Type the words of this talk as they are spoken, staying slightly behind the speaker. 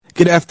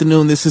Good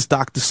afternoon. This is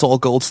Dr. Saul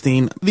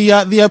Goldstein.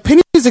 The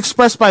opinions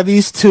expressed by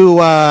these two,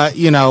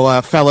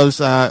 fellows,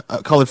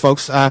 colored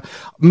folks,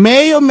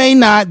 may or may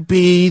not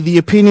be the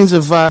opinions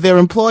of their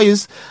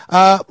employers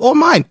or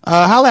mine.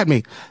 Holla at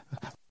me.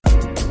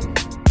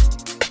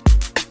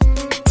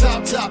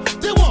 Top,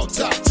 they want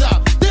top,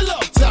 they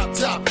love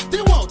top,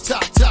 they want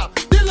top,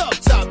 they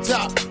love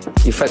top.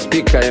 If I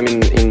speak, I am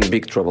in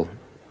big trouble.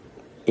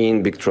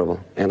 In big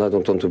trouble. And I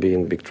don't want to be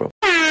in big trouble.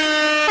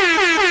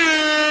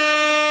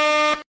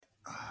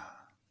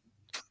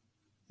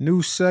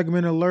 New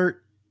segment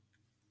alert.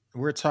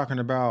 We're talking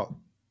about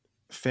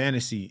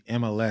fantasy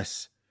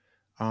MLS.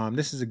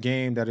 This is a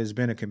game that has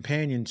been a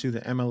companion to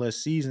the MLS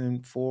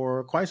season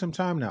for quite some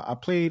time now. I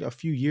played a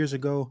few years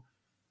ago,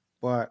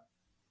 but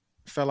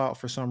fell out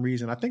for some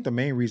reason. I think the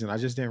main reason I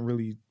just didn't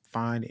really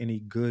find any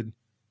good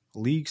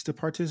leagues to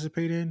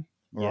participate in,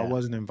 or I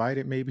wasn't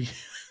invited. Maybe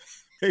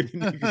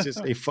niggas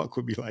just say fuck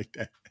with me like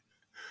that.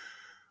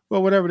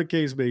 Well, whatever the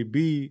case may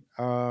be,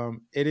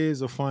 it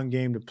is a fun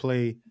game to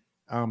play.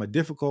 A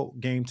difficult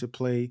game to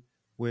play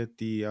with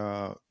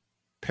the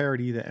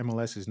parity that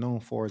MLS is known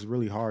for. It's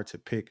really hard to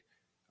pick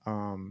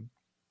a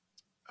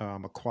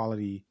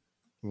quality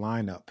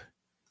lineup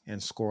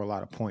and score a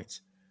lot of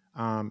points.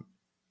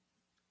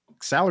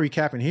 Salary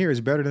cap in here is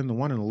better than the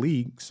one in the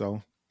league,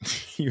 so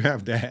you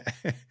have that.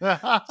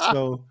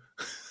 So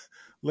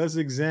let's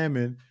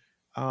examine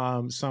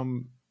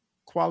some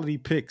quality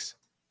picks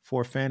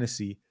for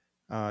fantasy.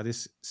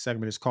 This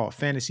segment is called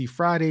Fantasy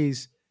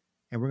Fridays,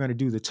 and we're going to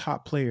do the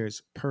top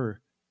players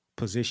per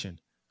position.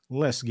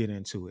 Let's get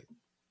into it.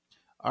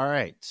 All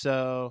right.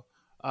 So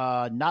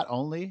not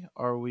only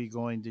are we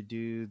going to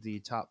do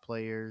the top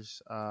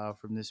players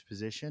from this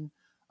position,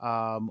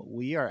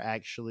 we are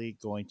actually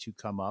going to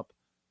come up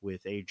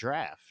with a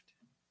draft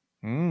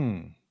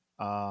on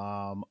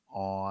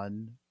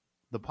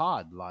the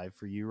pod live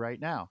for you right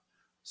now.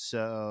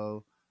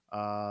 So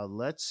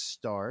let's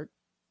start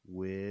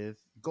with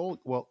gold.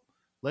 Well,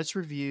 let's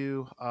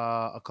review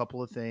a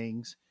couple of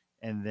things,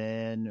 and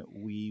then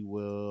we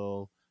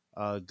will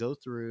go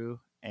through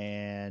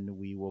and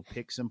we will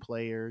pick some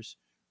players,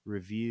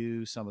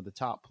 review some of the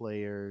top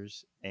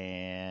players,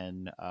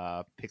 and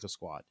pick a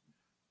squad.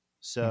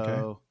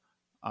 So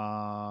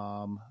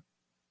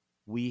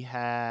we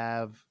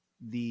have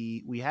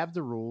the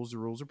rules. The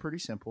rules are pretty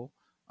simple.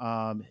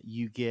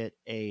 You get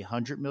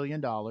 $100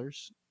 million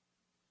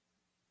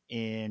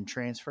in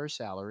transfer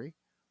salary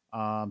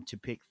to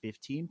pick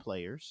 15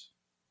 players.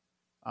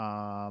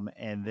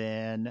 And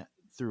then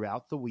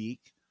throughout the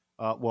week,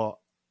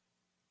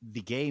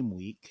 the game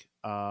week,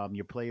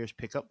 your players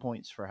pick up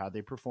points for how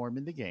they perform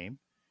in the game.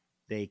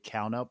 They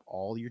count up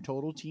all your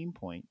total team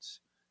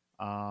points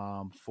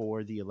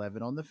for the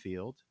 11 on the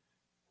field.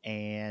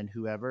 And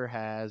whoever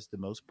has the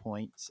most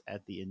points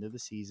at the end of the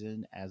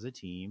season as a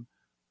team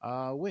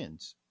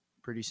wins.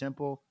 Pretty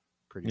simple,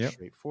 pretty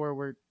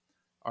straightforward.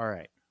 All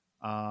right.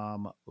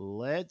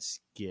 Let's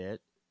get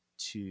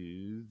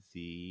to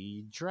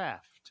the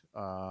draft.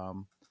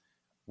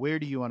 Where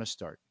do you want to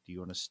start? Do you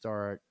want to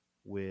start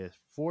with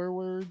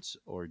forwards,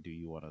 or do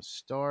you want to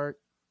start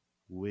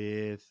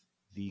with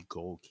the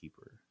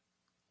goalkeeper?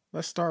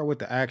 Let's start with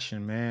the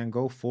action, man.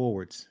 Go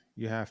forwards.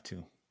 You have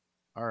to.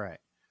 All right.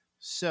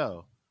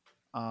 So,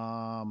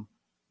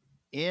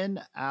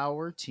 in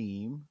our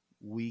team,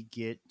 we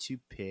get to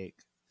pick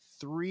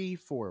 3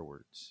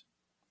 forwards.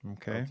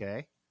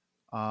 Okay.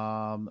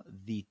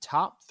 The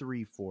top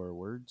 3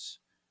 forwards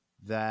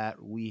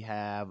that we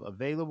have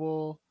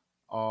available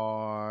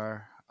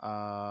are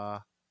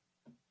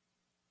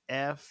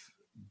F.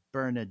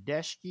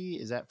 Bernardeschi.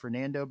 Is that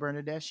Fernando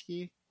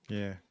Bernardeschi?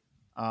 Yeah.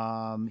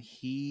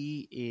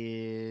 He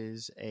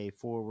is a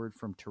forward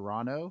from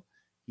Toronto.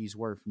 He's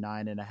worth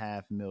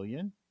 $9.5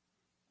 million.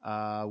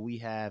 We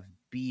have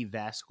B.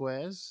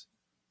 Vasquez.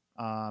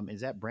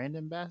 Is that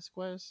Brandon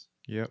Vasquez?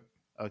 Yep.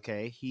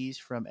 Okay. He's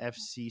from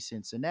FC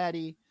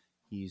Cincinnati.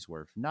 He's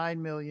worth $9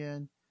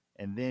 million.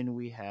 And then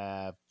we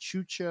have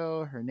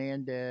Chucho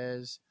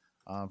Hernandez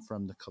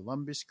from the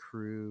Columbus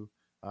Crew.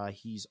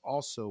 He's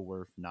also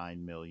worth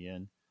 $9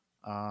 million.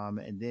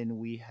 And then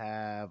we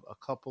have a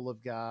couple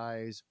of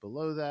guys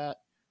below that,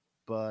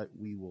 but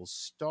we will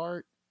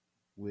start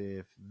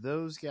with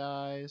those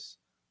guys.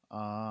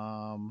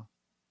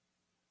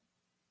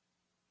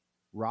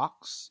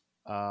 Rocks,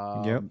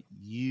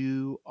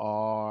 you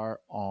are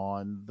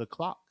on the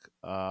clock.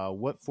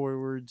 What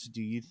forwards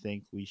do you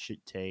think we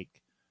should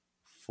take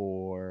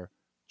for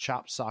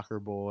Chop Soccer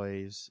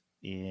Boys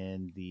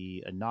in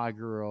the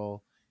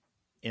inaugural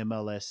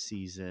MLS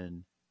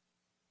season?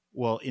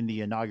 Well, in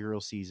the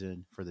inaugural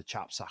season for the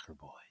Chop Soccer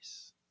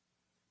Boys.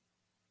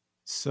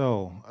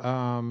 So,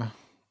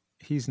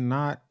 he's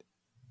not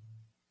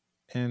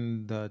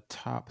in the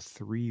top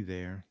 3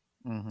 there,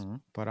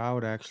 but I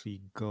would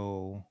actually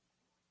go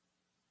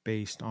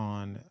based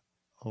on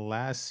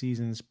last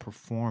season's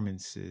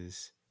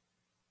performances,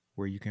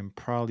 where you can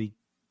probably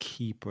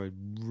keep a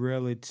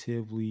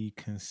relatively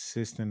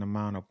consistent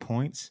amount of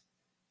points.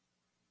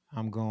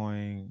 I'm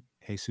going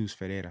Jesus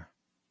Ferreira.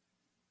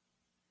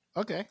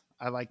 Okay.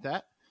 I like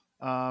that.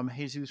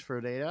 Jesus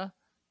Ferreira,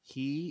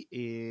 he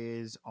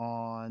is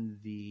on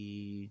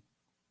the.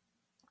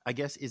 I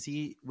guess is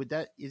he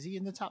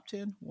in the top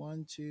 10?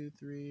 1, 2,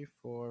 3,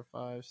 4,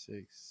 5,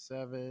 6,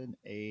 7,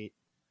 8,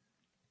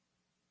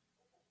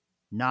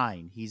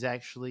 9. He's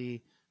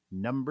actually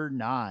number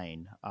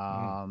 9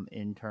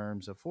 in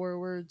terms of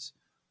forwards.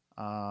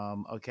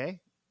 Okay,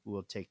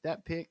 we'll take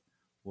that pick.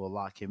 We'll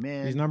lock him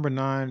He's in. number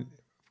 9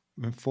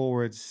 in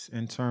forwards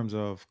in terms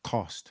of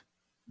cost.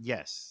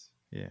 Yes.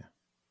 Yeah.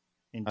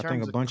 In I terms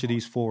think a bunch of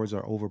these forwards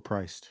are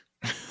overpriced.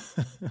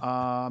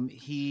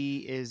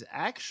 he is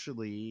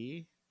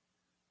actually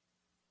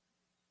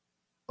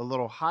a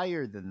little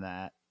higher than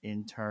that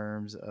in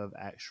terms of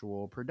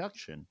actual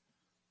production.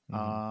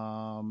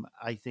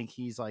 I think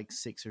he's like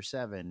 6 or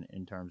 7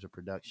 in terms of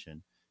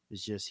production.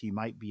 It's just he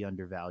might be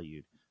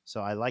undervalued.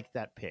 So I like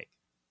that pick.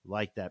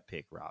 Like that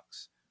pick,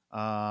 Rocks.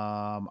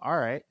 All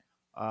right.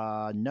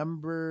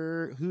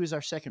 Who is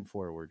our second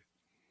forward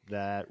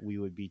that we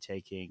would be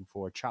taking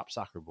for Chop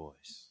Soccer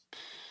Boys?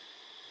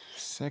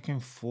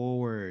 Second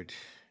forward.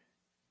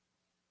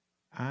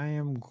 I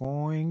am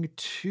going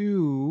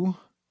to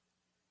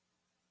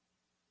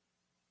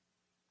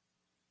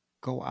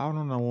go out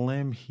on a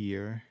limb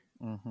here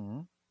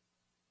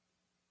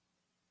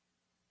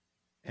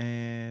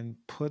and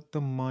put the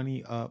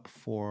money up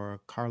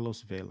for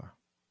Carlos Vela.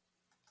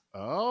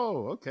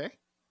 Oh, okay.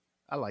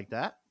 I like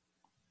that.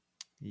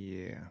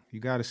 Yeah, you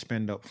got to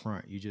spend up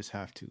front. You just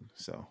have to.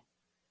 So,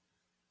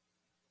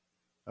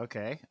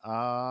 okay.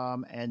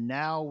 And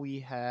now we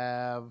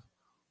have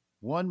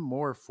one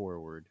more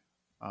forward.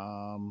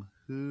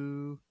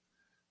 Who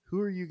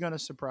are you going to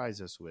surprise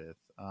us with?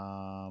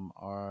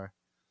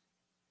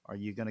 Are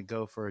you going to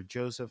go for a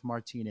Joseph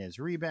Martinez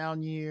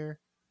rebound year?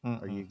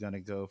 Are you going to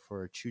go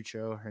for a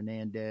Chucho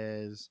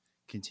Hernandez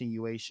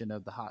continuation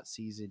of the hot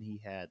season he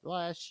had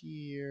last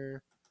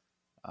year?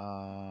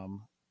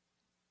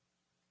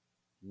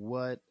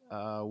 What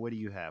do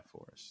you have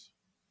for us?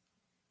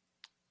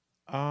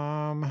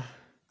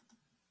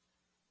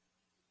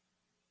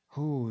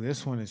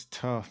 This one is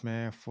tough,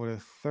 man. For the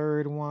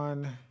third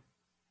one,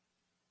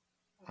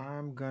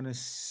 I'm gonna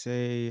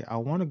say I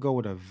want to go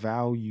with a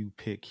value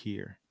pick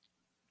here.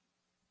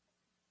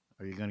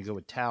 Are you going to go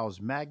with Taos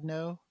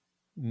Magno?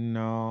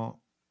 No.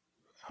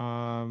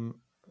 I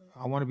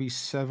want to be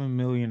 7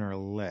 million or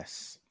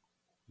less.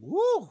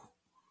 Woo!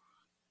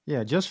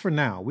 Yeah, just for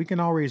now. We can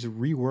always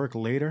rework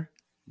later.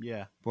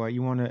 Yeah. But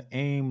you want to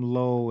aim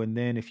low, and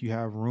then if you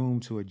have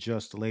room to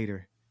adjust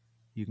later,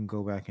 you can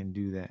go back and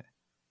do that.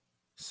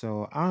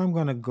 So I'm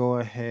going to go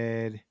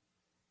ahead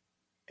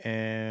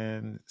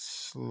and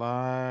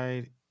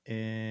slide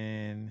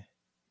in.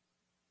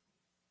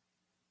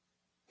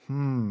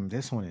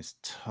 This one is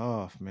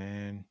tough,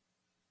 man.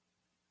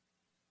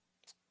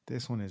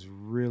 This one is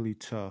really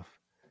tough.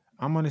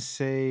 I'm going to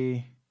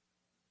say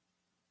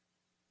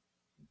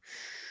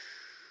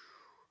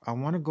I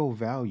want to go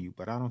value,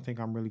 but I don't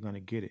think I'm really going to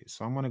get it.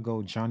 So I'm going to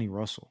go Johnny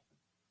Russell,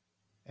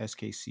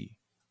 SKC.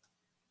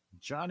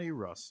 Johnny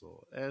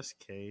Russell,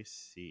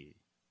 SKC.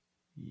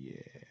 Yeah.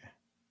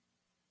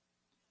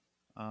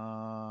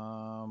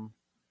 All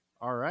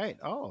right.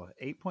 Oh,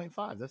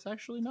 8.5. That's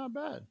actually not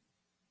bad.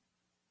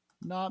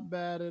 Not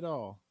bad at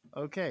all.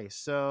 Okay,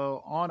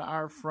 so on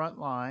our front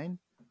line,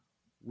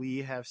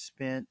 we have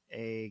spent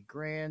a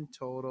grand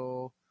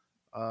total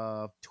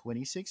of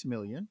 26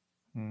 million.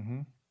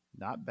 Mm-hmm.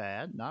 Not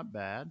bad, not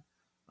bad.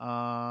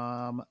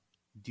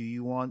 Do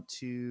you want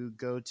to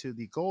go to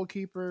the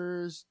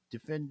goalkeepers,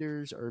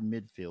 defenders, or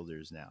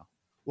midfielders now?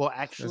 Well,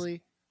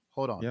 actually,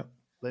 hold on. Yep.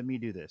 Let me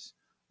do this.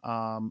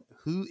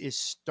 Who is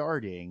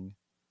starting?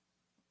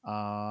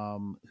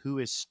 Who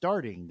is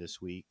starting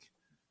this week?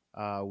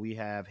 We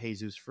have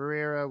Jesus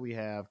Ferreira, we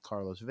have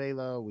Carlos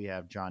Vela, we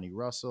have Johnny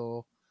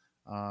Russell.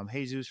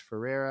 Jesus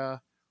Ferreira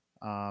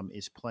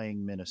is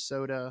playing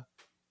Minnesota.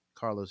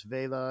 Carlos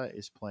Vela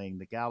is playing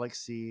the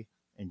Galaxy,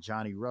 and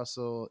Johnny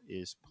Russell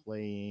is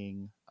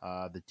playing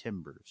the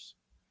Timbers.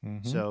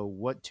 Mm-hmm. So,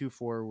 what 2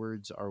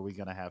 forwards are we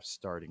going to have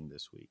starting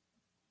this week?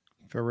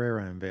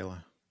 Ferreira and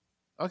Vela.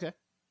 Okay.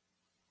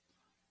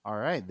 All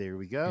right, there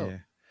we go. Yeah.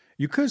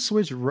 You could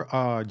switch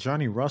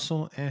Johnny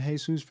Russell and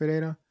Jesus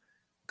Ferreira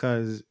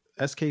because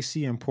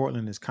SKC and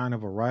Portland is kind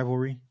of a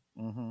rivalry.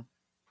 Mm-hmm.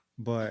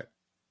 But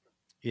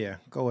yeah,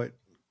 go with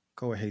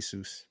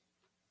Jesus.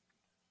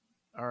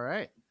 All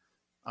right.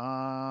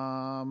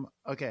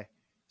 Okay.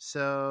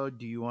 So,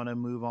 do you want to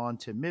move on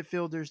to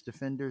midfielders,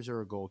 defenders,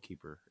 or a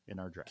goalkeeper in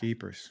our draft?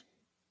 Keepers.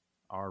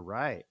 All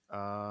right.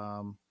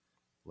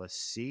 Let's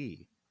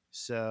see.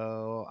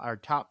 So, our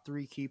top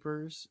 3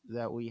 keepers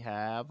that we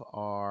have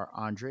are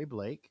Andre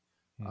Blake.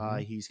 Mm-hmm.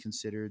 He's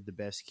considered the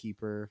best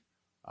keeper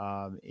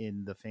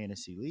in the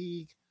fantasy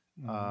league.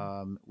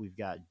 Mm-hmm. We've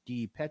got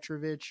D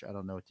Petrovic. I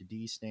don't know what the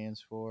D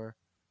stands for.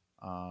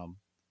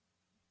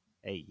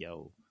 Hey,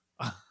 yo.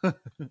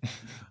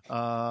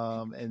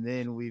 And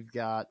then we've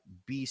got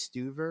B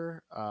Stuver.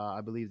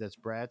 I believe that's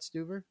Brad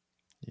Stuver.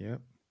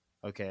 Yep.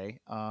 Okay.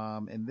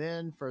 And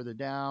then further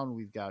down,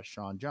 we've got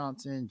Sean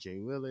Johnson, Jay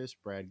Willis,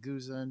 Brad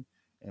Guzan,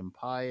 M.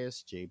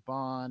 Pius, J.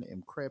 Bond,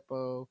 M.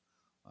 Crepo,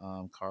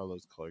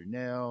 Carlos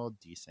Cornell,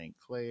 D. St.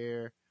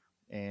 Clair,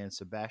 and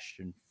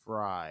Sebastian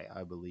Fry,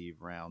 I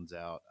believe, rounds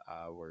out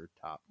our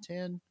top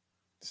 10.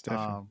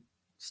 Stefan.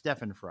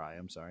 Stephen Fry,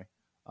 I'm sorry,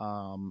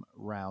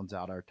 rounds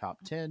out our top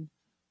 10.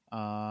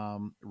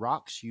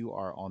 Rocks, you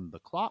are on the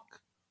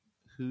clock.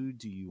 Who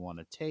do you want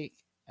to take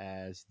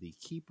as the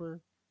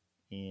keeper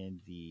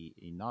in the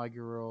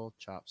inaugural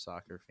Chop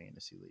Soccer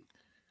Fantasy League?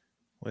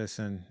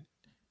 Listen,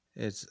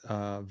 it's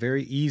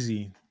very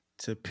easy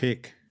to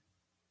pick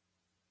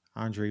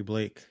Andre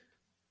Blake,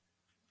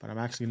 but I'm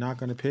actually not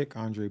going to pick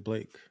Andre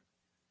Blake.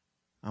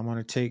 I'm going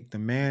to take the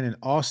man in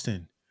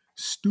Austin,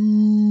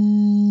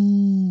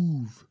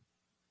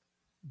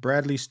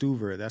 Bradley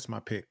Stuver. That's my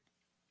pick.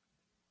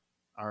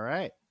 All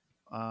right.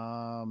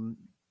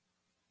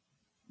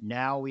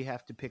 Now we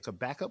have to pick a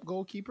backup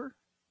goalkeeper.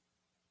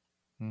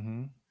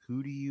 Mm-hmm.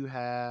 Who do you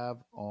have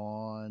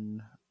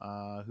on?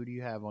 Who do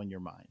you have on your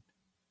mind?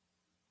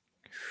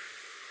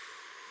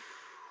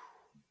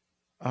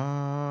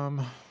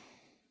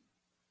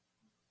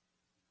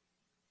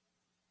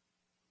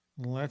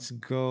 Let's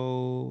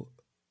go.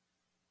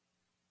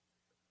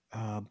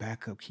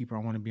 Backup keeper. I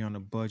want to be on a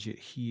budget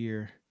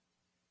here.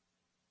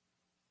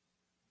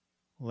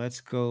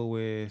 Let's go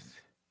with.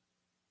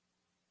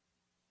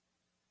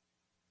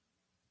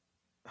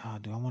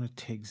 Do I want to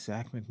take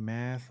Zach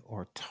McMath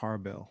or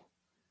Tarbell?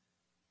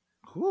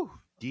 Whew,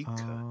 deep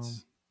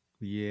cuts.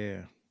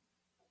 Yeah.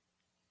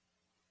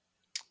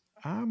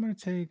 I'm going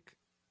to take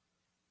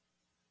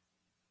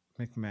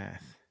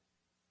McMath,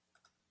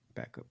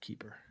 backup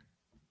keeper,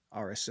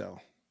 RSL.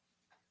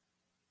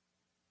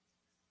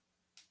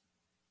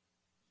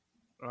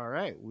 All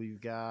right.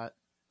 We've got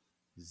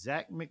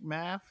Zach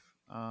McMath.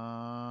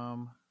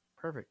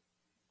 Perfect.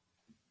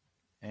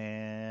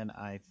 And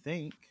I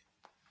think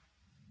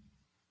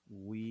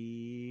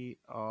we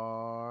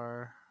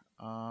are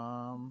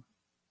I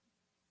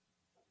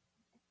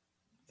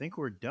think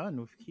we're done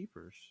with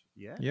keepers.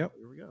 Yeah. Yep.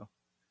 Here we go.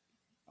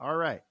 All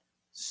right.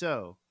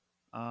 So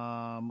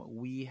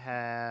we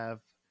have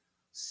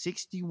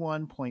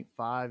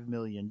 $61.5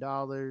 million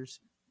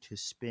to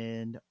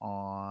spend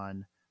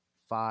on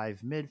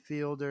 5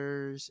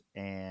 midfielders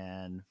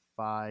and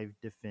 5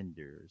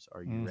 defenders.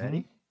 Are you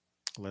ready?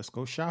 Let's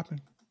go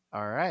shopping.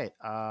 All right.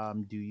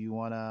 Do you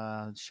want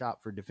to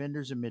shop for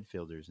defenders or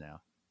midfielders now?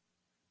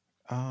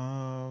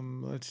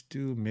 Let's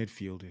do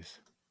midfielders.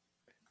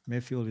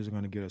 Midfielders are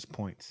going to get us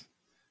points.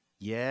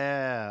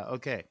 Yeah.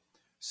 Okay.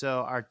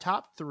 So our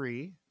top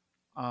 3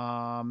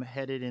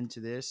 headed into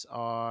this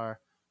are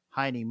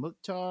Heine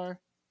Mukhtar,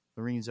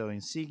 Lorenzo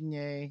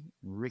Insigne,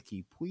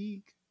 Ricky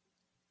Puig.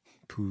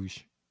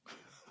 Puig.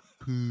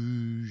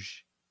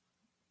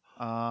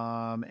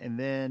 And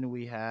then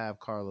we have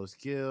Carlos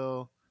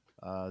Gil,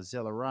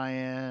 Zella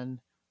Ryan,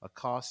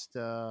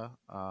 Acosta,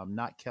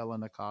 not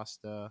Kellen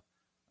Acosta,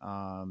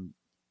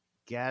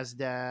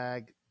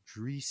 Gazdag,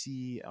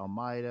 Drisi,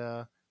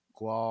 Almeida,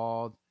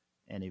 Guald,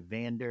 and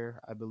Evander,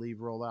 I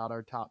believe, roll out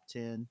our top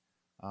 10.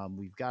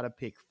 We've got to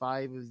pick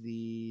 5 of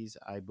these.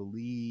 I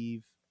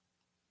believe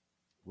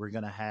we're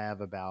going to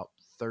have about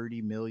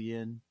 30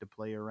 million to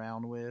play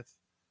around with.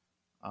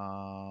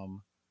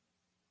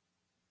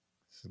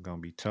 This is going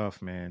to be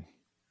tough, man.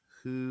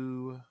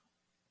 Who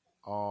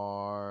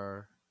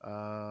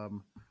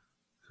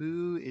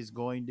is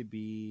going to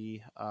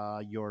be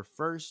your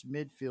first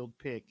midfield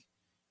pick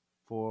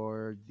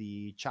for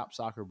the Chop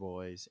Soccer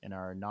Boys in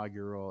our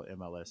inaugural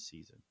MLS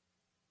season?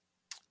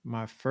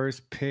 My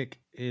first pick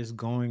is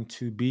going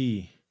to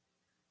be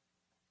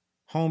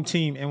home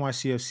team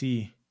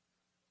NYCFC,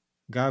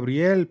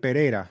 Gabriel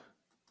Pereira.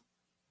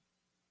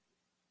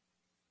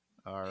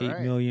 All $8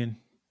 right. million.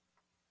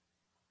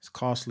 It's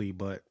costly,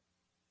 but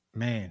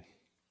man,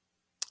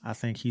 I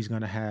think he's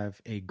going to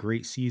have a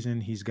great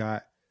season. He's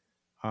got,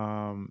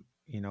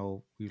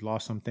 we've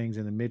lost some things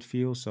in the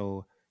midfield,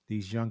 so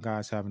these young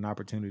guys have an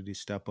opportunity to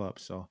step up.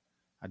 So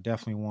I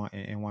definitely want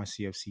an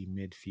NYCFC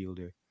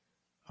midfielder.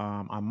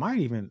 I might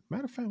even,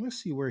 matter of fact,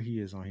 let's see where he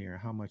is on here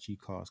and how much he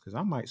costs, because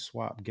I might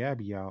swap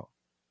Gabby out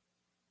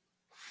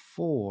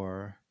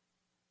for,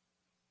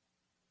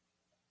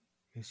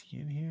 is he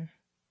in here?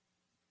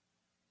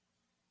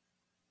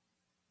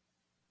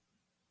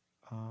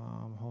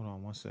 Hold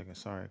on one second.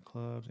 Sorry.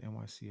 Clubs,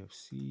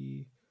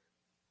 NYCFC.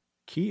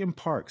 Keaton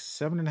Parks,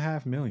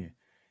 $7.5 million.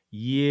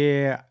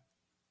 Yeah.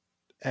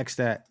 X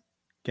that.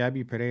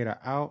 Gabby Pereira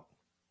out.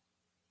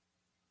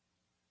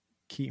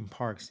 Keaton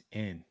Parks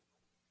in.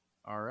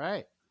 All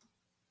right.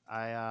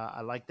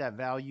 I like that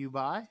value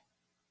buy.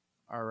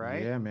 All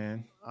right. Yeah,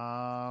 man.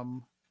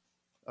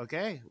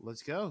 Okay,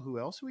 let's go. Who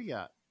else we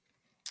got?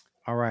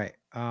 All right.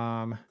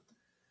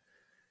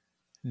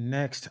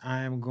 Next,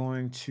 I am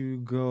going to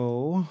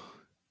go.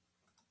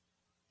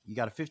 You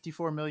got a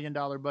 $54 million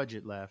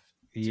budget left.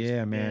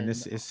 Yeah, man.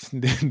 This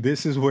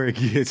is where it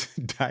gets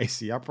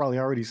dicey. I probably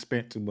already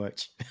spent too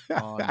much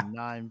on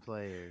 9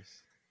 players.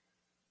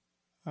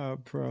 I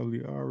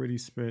probably already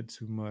spent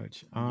too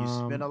much. You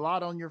spent a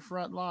lot on your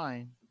front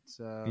line.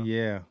 So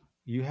yeah,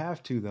 you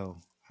have to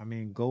though. I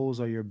mean,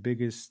 goals are your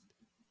biggest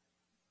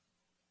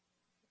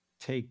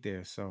take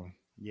there. So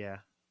Yeah.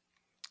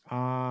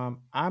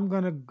 I'm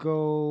gonna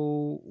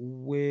go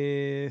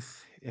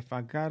with, if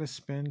I gotta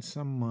spend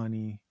some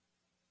money,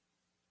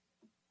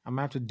 I'm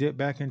gonna have to dip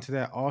back into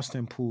that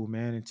Austin pool,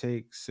 man, and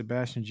take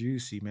Sebastian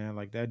Juicy, man.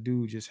 Like that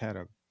dude just had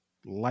a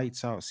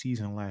lights out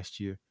season last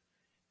year,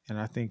 and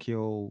I think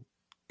he'll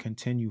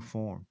continue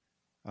form.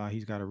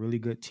 He's got a really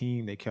good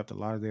team. They kept a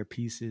lot of their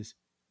pieces,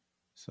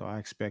 so I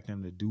expect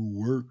him to do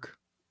work.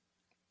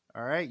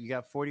 All right, you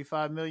got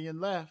 45 million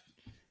left.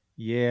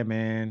 Yeah,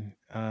 man.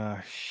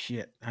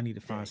 Shit, I need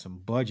to find Dang. some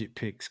budget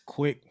picks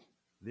quick.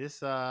 This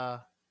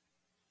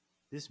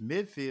this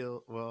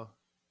midfield, well,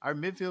 our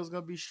midfield's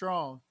gonna be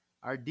strong.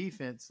 Our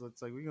defense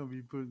looks like we're gonna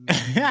be putting.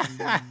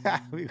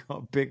 We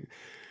gonna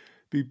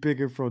be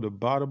picking from the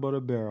bottom of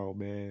the barrel,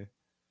 man.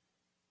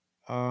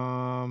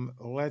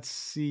 Let's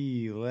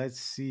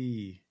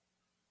see.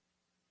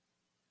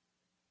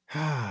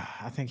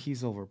 I think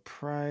he's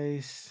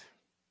overpriced.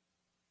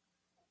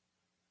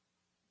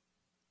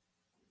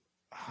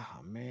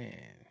 Oh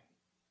man.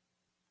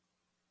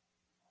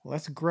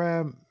 Let's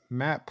grab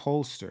Matt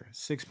Polster,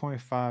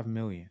 6.5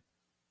 million.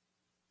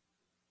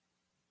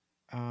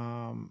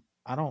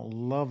 I don't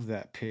love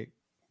that pick,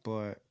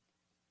 but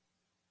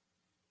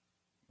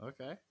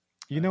Okay.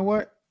 you know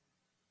what?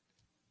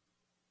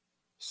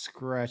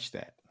 Scratch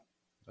that.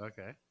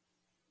 Okay.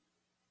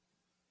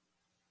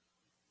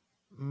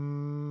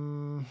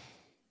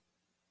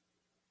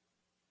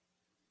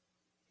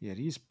 Yeah,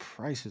 these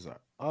prices are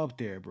up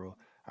there, bro.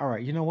 All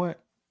right, you know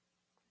what?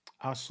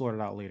 I'll sort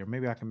it out later.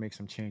 Maybe I can make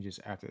some changes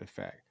after the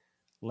fact.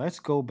 Let's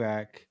go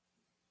back.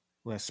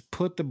 Let's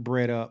put the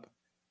bread up.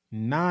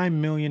 $9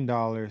 million.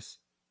 Thiago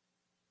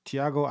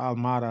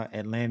Almada,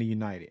 Atlanta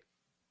United.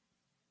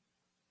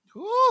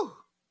 Ooh.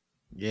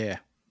 Yeah.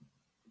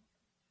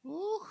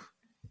 Ooh.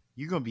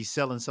 You're gonna be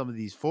selling some of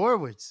these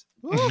forwards.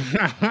 Ooh.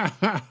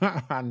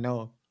 I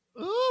know.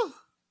 Ooh.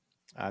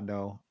 I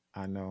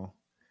know.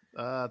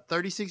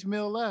 36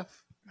 mil left.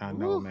 I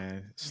know, Ooh.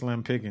 man.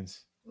 Slim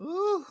pickings.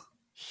 Ooh.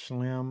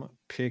 Slim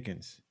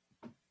pickings.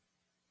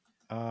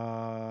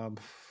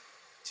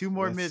 Two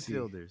more let's see.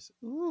 midfielders.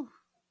 Ooh.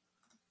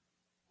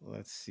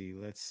 Let's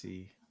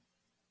see.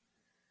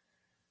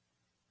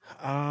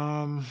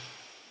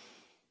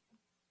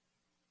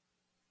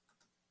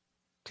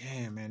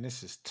 Damn, man,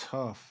 this is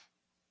tough.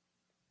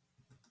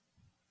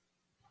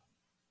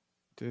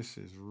 This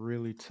is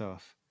really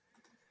tough.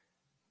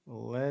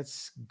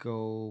 Let's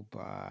go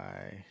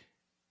by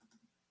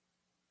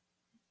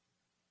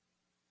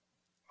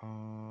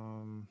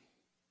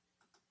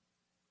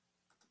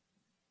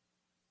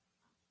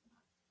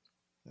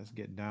let's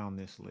get down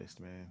this list,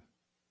 man.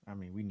 I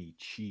mean, we need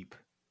cheap.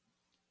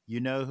 You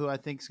know who I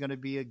think is going to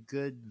be a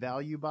good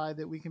value buy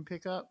that we can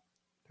pick up?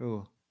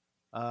 Who?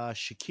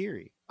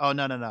 Shaqiri. Oh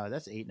no,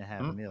 that's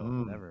 8.5 mil.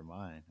 Mm-mm. Never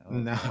mind. Oh,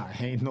 Nah, God.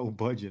 ain't no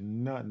budget,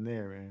 nothing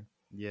there, man.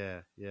 Yeah,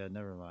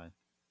 never mind.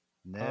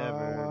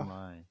 Never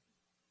mind.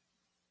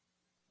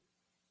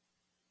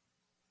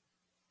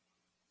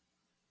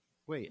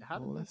 Wait, how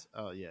did this?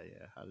 Oh yeah.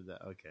 How did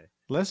that? Okay.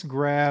 Let's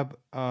grab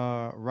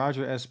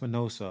Roger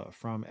Espinosa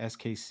from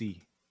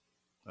SKC.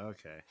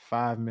 Okay.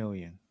 5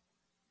 million.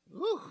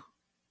 Ooh.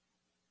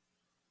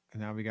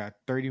 And now we got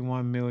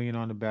 31 million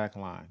on the back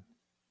line.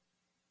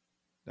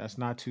 That's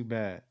not too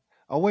bad.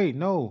 Oh wait,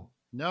 no,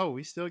 No,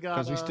 we still got.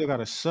 because we still got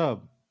a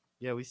sub.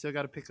 Yeah, we still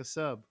got to pick a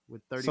sub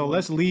with 30. So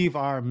let's leave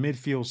our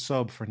midfield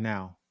sub for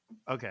now,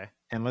 Okay.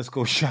 and let's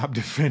go shop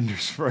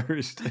defenders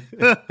first.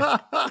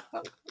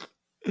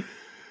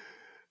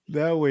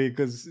 That way,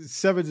 because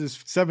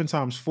 7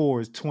 times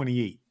 4 is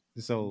 28.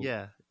 So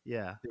yeah.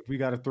 if we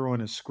got to throw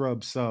in a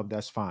scrub sub,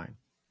 that's fine.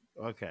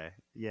 Okay.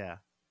 Yeah.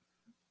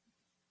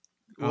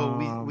 Well,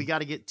 we Um, got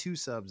to get 2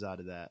 subs out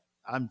of that.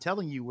 I'm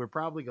telling you, we're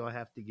probably gonna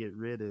have to get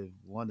rid of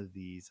one of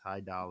these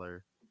high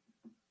dollar.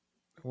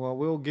 Well,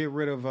 we'll get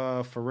rid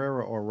of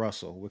Ferreira or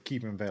Russell. We're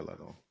keeping Vela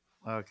though.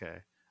 Okay.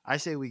 I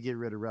say we get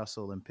rid of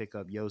Russell and pick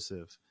up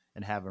Yosef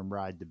and have him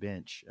ride the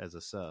bench as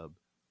a sub.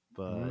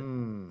 But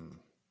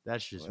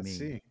that's just Let's me.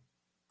 see.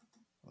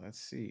 Let's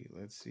see.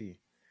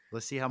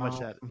 Let's see how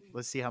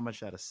much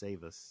that'll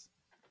save us.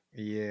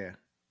 Yeah.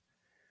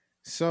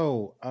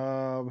 So,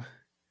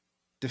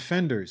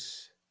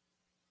 defenders.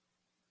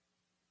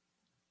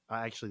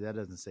 Actually, that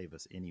doesn't save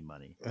us any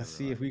money. Let's Never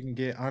see mind. if we can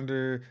get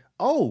under.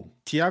 Oh,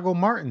 Thiago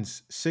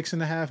Martins,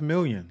 6.5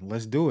 million.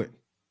 Let's do it.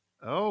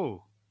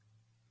 Oh,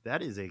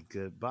 that is a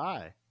good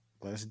buy.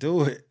 Let's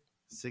do it.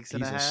 6.5.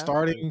 He's a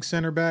starting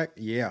center back.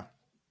 Yeah.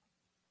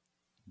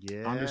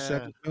 Yeah. Under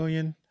 7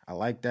 million. I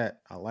like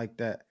that.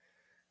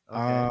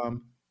 Okay.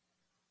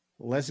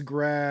 Let's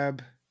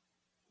grab.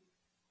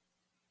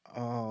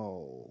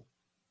 Oh,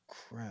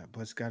 crap!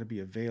 But it's got to be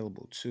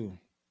available too.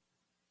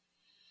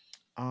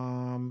 You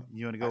want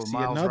to I go with see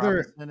Miles another-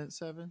 Robinson at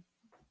 7?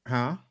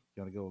 Huh?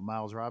 You want to go with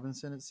Miles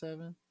Robinson at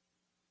 7?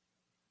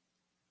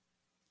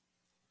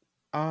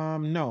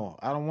 No,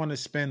 I don't want to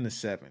spend the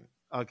 7.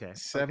 Okay.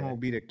 7 okay. will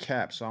be the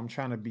cap, so I'm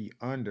trying to be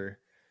under.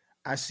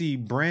 I see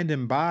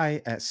Brandon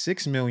By at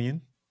 6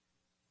 million.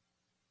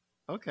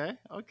 Okay.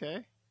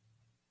 Okay.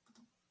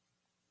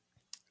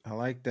 I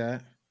like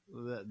that.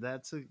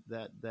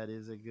 That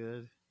is a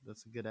good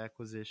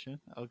acquisition.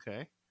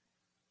 Okay.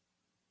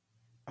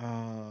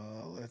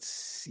 Let's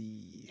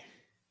see.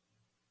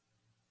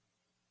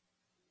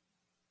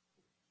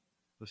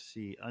 Let's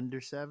see. Under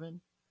 7.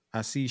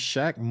 I see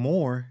Shaq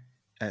Moore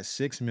at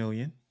 6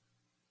 million.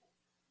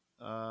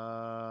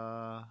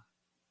 Uh,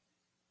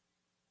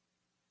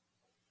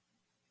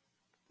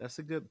 that's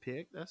a good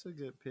pick. I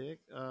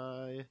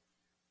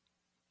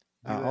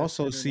U.S.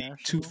 also see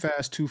Too International.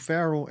 Fast, Too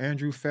Farrell,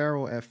 Andrew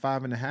Farrell at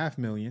 5.5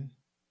 million.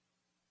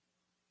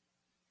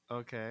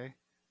 Okay.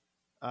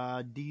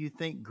 Do you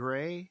think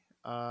Gray?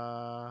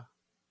 Do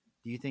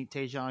you think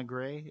Tajon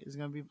Gray is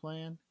going to be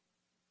playing?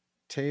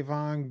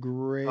 Tavon Oh,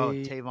 Gray.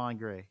 Tavon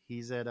Gray.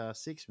 He's at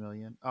 6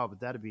 million. Oh, but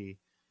that's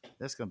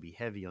going to be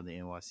heavy on the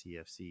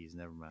NYCFCs.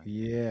 Never mind.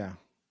 Yeah.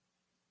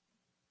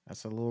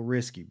 That's a little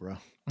risky, bro.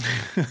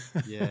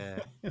 Yeah.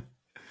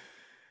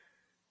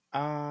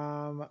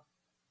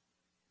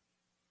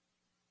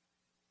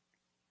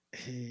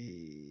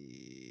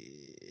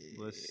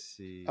 Let's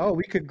see. Oh,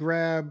 we could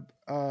grab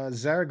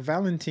Zarek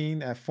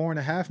Valentine at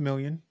 4.5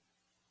 million.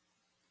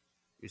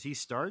 Is he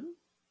starting?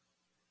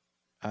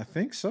 I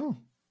think so.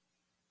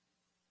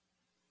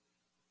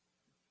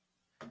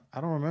 I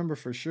don't remember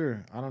for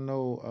sure. I don't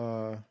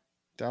know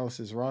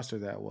Dallas's roster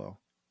that well.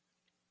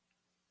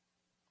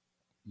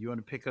 You want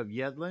to pick up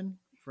Yedlin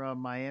from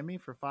Miami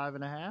for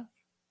 5.5?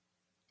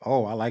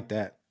 Oh, I like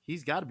that.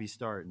 He's got to be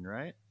starting,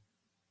 right?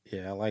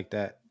 Yeah, I like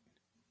that.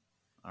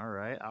 All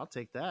right, I'll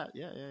take that.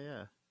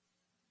 Yeah.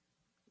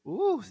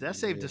 Ooh, that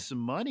saved us some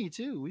money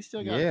too. We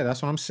still got Yeah,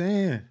 that's what I'm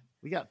saying.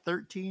 we got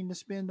 13 to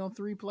spend on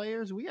 3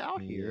 players. We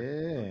out here.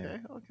 Yeah.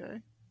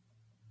 Okay.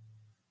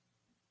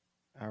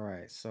 All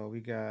right, so we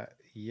got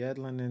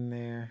Yedlin in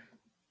there.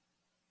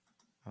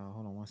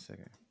 Hold on one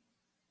second.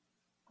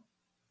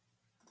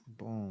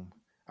 Boom.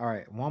 All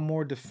right, one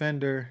more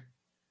defender.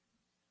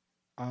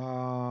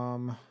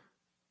 On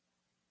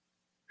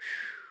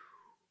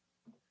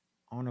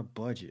a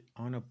budget.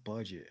 On a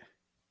budget.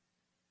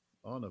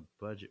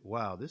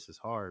 Wow, this is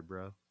hard,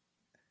 bro.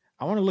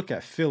 I want to look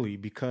at Philly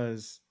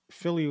because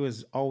Philly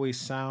was always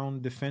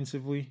sound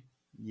defensively.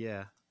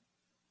 Yeah.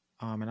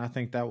 And I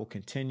think that will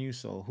continue.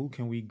 So who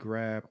can we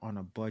grab on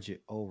a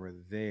budget over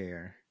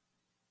there?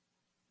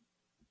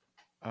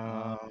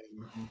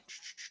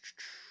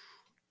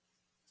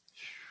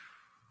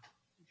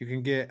 You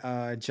can get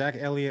Jack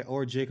Elliott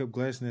or Jacob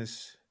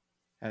Glesnes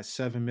at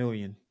 7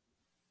 million.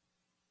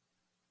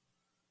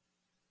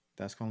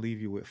 That's gonna leave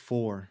you with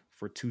 4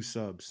 for 2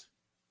 subs.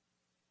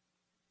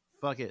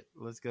 Fuck it.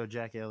 Let's go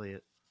Jack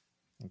Elliott.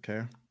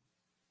 Okay.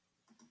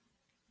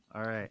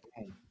 All right.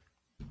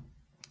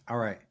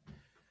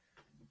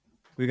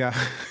 We got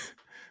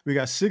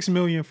 6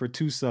 million for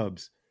 2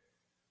 subs.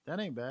 That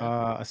ain't bad.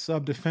 A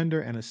sub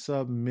defender and a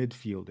sub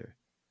midfielder.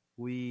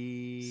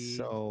 We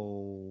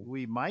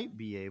might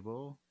be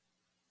able.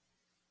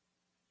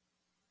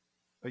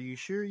 Are you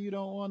sure you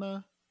don't want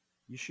to?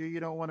 You sure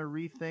you don't want to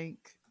rethink?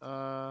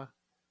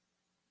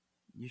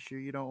 You sure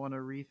you don't want to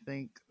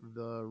rethink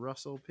the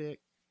Russell pick?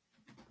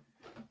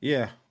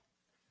 Yeah.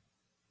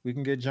 We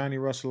can get Johnny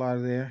Russell out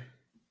of there.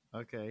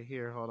 Okay,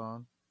 here, hold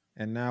on.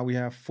 And now we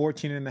have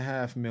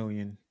 14.5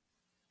 million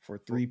for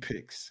 3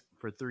 picks.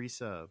 For 3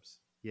 subs.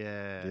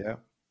 Yeah. Yeah.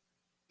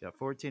 Got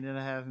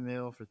 14.5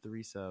 mil for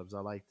 3 subs. I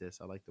like this.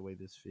 I like the way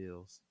this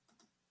feels.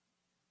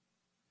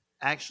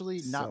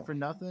 Actually, not for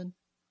nothing.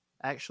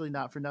 I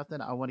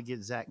want to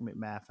get Zach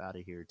McMath out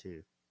of here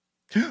too.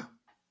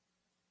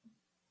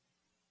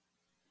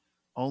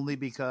 Only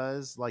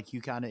because, like,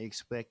 you kind of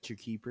expect your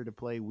keeper to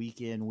play week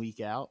in,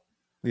 week out.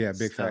 Yeah,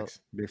 big facts.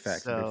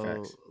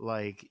 So,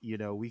 like, you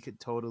know, we could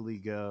totally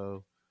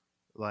go,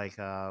 like,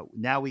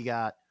 now we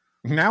got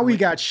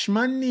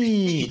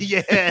shmoney.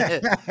 Yeah.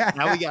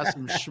 Now we got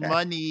some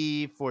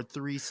shmoney for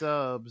 3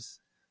 subs.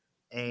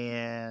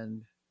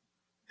 And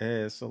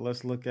yeah, so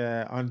let's look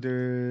at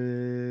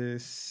under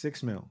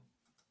 6 mil.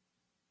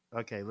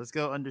 Okay, let's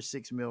go under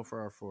 6 mil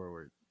for our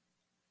forward.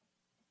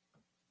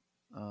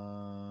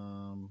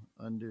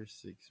 Under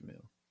 6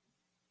 mil.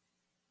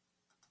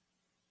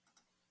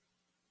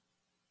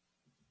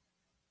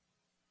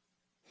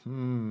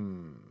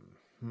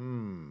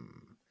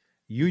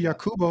 Yuya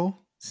Kubo,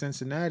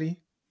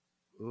 Cincinnati.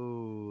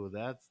 Ooh,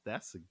 that's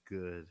a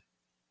good.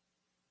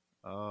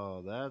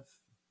 Oh,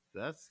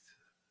 that's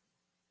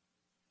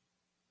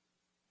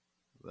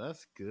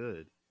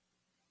good.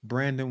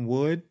 Brandon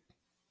Wood.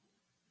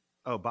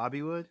 Oh,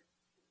 Bobby Wood?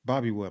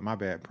 Bobby Wood. My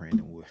bad,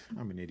 Brandon Wood.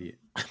 I'm an idiot.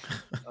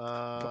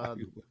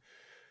 Bobby Wood.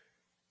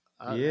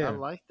 I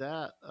like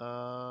that.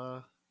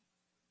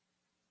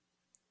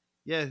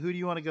 Yeah, who do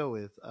you want to go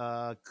with?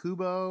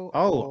 Kubo?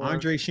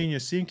 Andre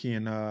Shinyasiki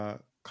in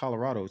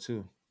Colorado,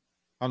 too.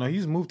 Oh, no,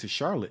 he's moved to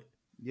Charlotte.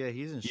 Yeah,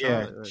 he's in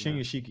Charlotte. Yeah,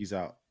 Shinyashiki's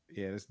out.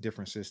 Yeah, it's a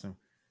different system.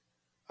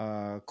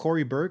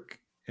 Corey Burke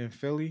in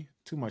Philly.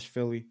 Too much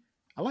Philly.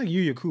 I like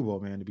Yuya Kubo,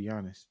 man, to be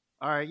honest.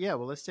 All right, yeah,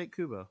 well, let's take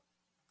Kubo.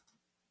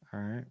 All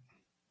right.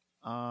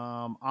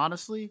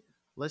 Honestly,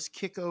 let's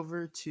kick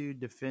over to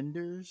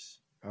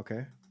defenders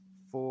Okay.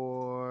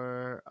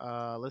 for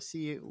let's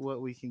see what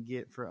we can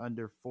get for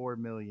under 4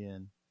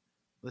 million.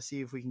 Let's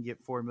see if we can get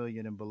 4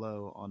 million and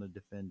below on a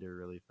defender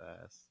really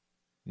fast.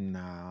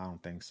 Nah, I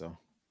don't think so.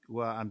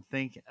 Well, I'm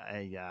thinking.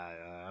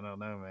 I don't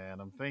know, man.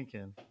 I'm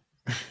thinking.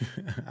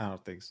 I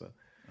don't think so.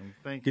 I'm You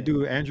thinking. could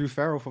do Andrew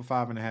Farrell for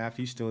 5.5.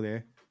 He's still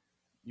there.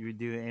 You would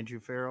do Andrew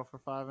Farrell for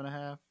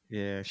 5.5.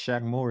 Yeah,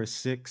 Shaq Moore is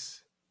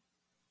 6.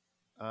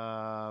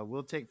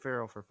 We'll take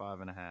Farrell for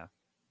 5.5.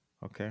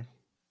 Okay.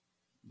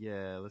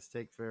 Yeah, let's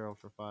take Farrell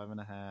for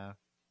 5.5.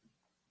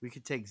 We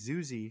could take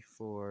Zuzi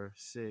for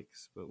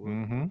 6, but we'll.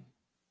 Mm-hmm.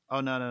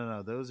 Oh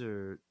no. Those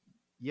are.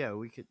 Yeah,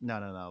 we could.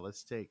 No.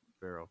 Let's take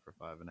Farrell for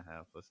 5.5.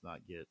 Let's not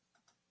get.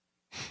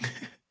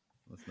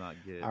 Let's not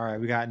get. All right,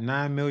 we got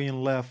 9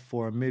 million left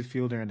for a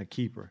midfielder and a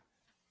keeper.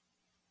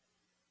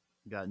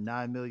 Got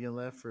 9 million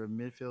left for a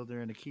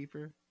midfielder and a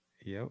keeper.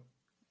 Yep.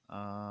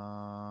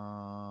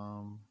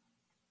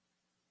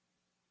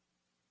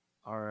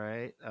 All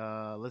right.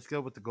 Let's go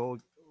with the goal.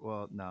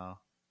 Well, no.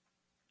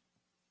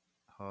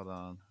 Hold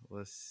on.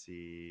 Let's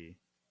see.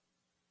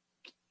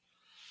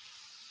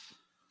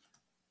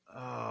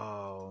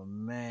 Oh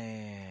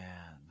man.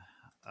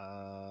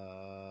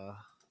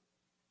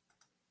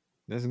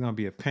 This is gonna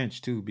be a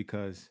pinch too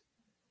because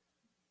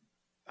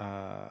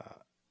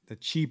the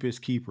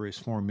cheapest keeper is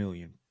 4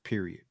 million.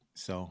 Period.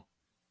 So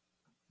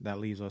that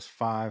leaves us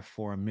 5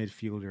 for a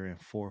midfielder and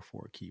 4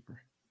 for a keeper.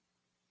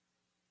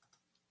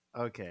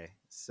 Okay.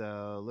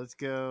 So let's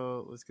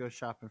go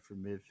shopping for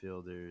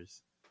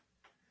midfielders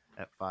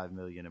at 5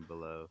 million and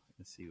below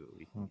and see what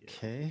we can get.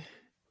 Okay.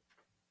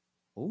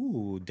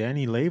 Ooh,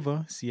 Danny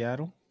Leva,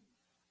 Seattle.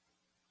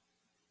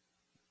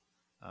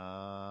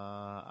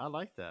 I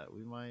like that.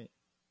 We might.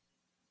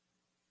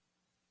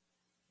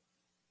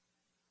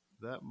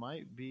 That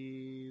might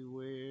be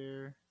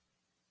where.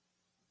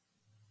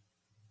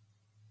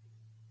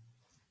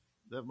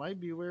 That might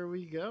be where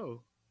we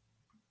go.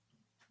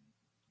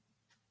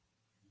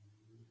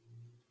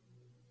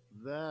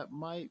 That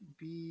might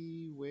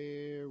be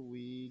where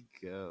we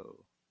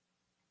go.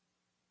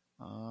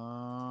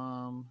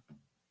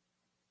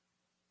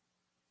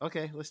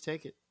 Okay, let's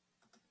take it.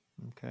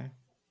 Okay.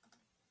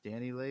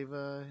 Danny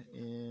Leva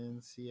in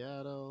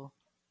Seattle.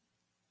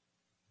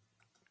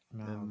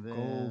 Now And then-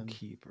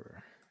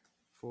 goalkeeper.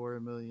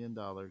 $4 million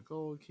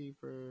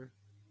goalkeeper.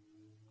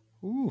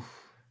 Ooh.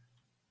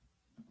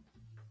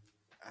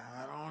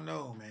 I don't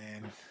know,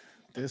 man.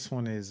 This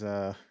one is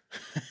Well,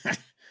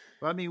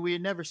 I mean, we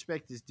never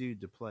expect this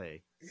dude to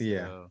play.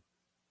 Yeah. So,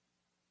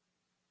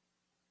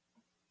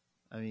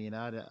 I mean,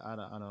 I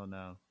don't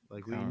know.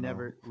 Like I don't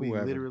know. we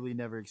Whoever. literally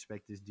never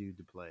expect this dude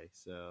to play.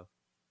 So,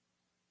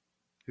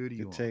 who do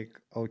you to want? take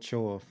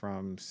Ochoa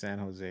from San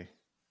Jose.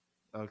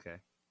 Okay,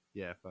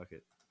 yeah, fuck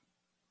it.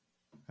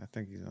 I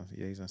think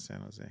he's on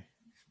San Jose.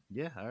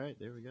 Yeah, all right,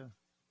 there we go.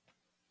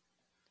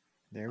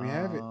 There we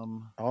have it.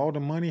 Um, All the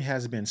money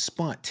has been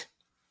spent.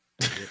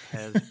 It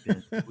has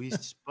been. We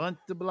spunt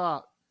the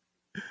block.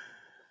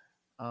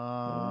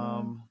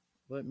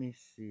 Let me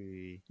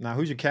see. Now,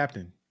 who's your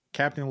captain?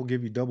 Captain will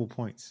give you double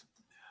points.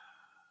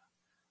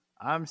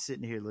 I'm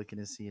sitting here looking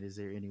and seeing, is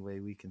there any way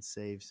we can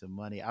save some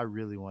money? I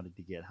really wanted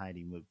to get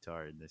Heine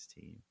Mukhtar in this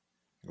team.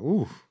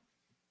 Ooh,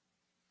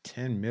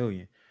 10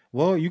 million.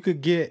 Well, you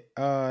could get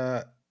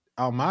Almada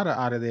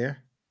out of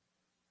there.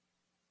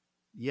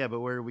 Yeah, but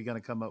where are we going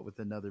to come up with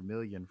another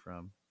million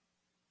from?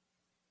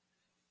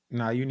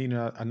 Now you need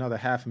another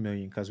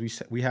 500,000 because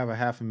we have a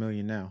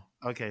 500,000 now.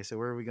 Okay, so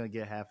where are we going to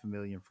get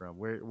 500,000 from?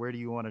 Where do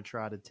you want to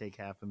try to take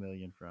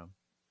 500,000 from?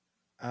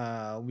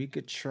 We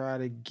could try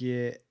to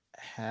get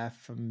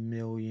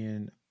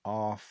 500,000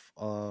 off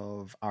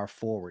of our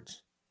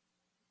forwards.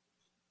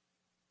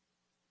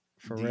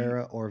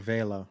 Ferreira or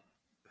Vela.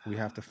 We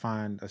have to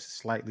find a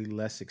slightly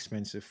less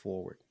expensive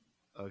forward.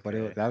 Okay.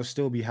 But that'll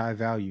still be high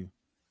value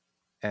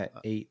at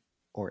 8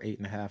 or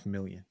 8.5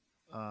 million.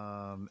 8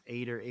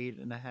 or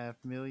 8.5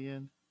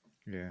 million.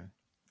 Yeah.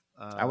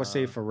 I would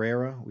say Uh,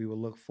 Ferreira, we would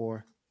look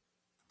for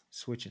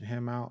switching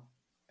him out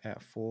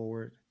at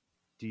forward.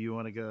 Do you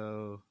want to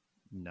go?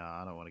 No,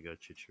 I don't want to go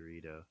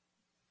Chicharito.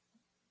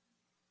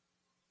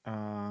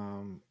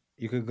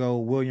 You could go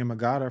William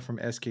Agata from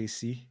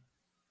SKC.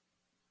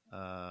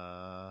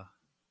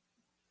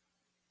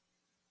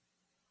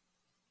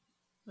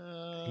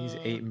 He's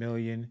 8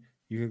 million.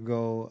 You could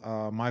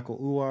go Michael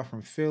Uwa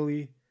from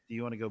Philly. Do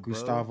you want to go Bo?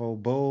 Gustavo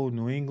Bo,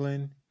 New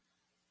England.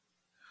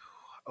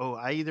 Oh,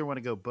 I either want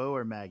to go Bo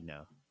or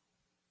Magno.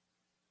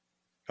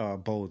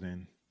 Bo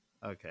then.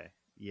 Okay.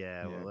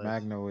 Yeah. Yeah, Well,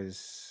 Magno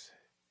he's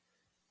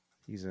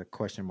a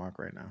question mark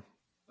right now.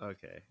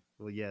 okay.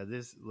 Well, yeah.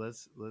 Let's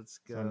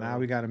go. So now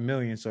we got 1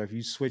 million. So if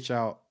you switch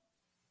out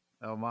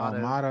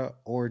Almada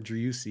or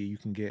Driussi, you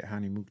can get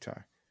Hani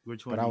Mukhtar.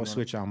 Which one? But I would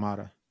switch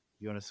Almada.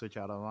 You want to switch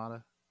out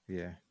Almada?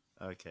 Yeah.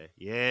 Okay.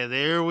 Yeah.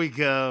 There we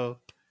go.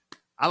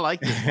 I like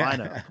this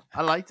lineup.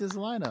 I like this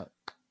lineup.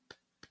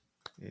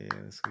 Yeah,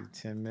 let's get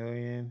 10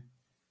 million.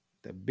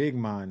 The big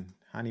man,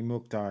 Hani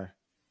Mukhtar.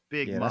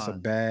 Big Yeah, man. that's a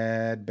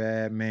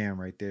bad man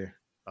right there.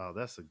 Oh,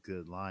 that's a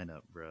good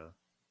lineup, bro.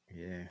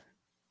 Yeah,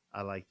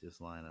 I like this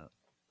lineup.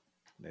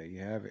 there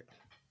you have it.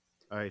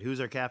 All right, who's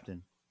our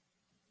captain?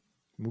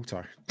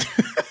 Mukhtar.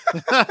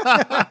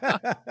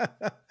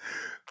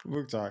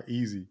 Mukhtar,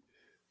 easy.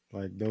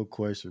 Like, no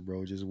question,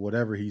 bro. Just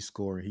whatever he's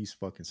scoring, he's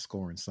fucking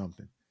scoring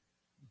something.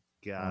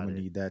 I'm Got gonna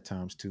it. need that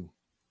times 2.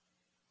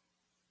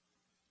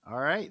 All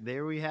right,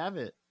 there we have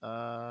it.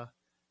 The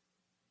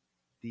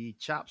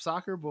Chop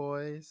Soccer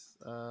Boys.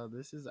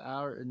 This is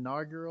our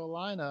inaugural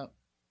lineup.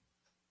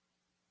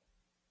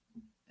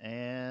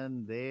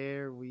 And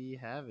there we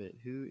have it.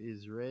 Who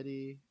is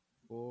ready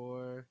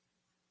for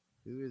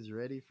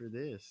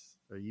this?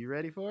 Are you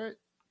ready for it?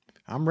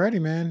 I'm ready,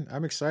 man.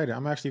 I'm excited.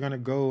 I'm actually gonna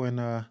go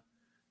and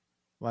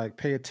like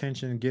pay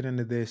attention, get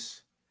into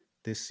this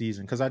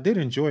season because I did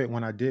enjoy it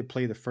when I did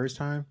play the first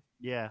time,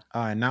 Yeah.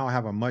 and now I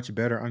have a much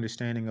better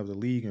understanding of the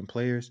league and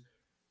players,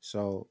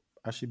 so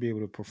I should be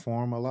able to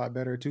perform a lot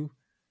better too.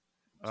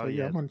 So Oh yeah,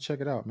 yeah. I'm gonna check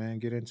it out, man.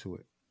 Get into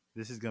it.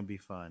 This is gonna be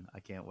fun. I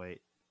can't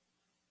wait.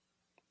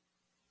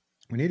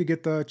 We need to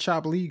get the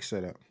Chop League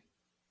set up.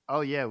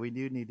 Oh yeah, we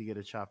do need to get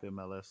a Chop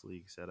MLS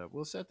league set up.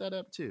 We'll set that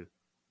up too.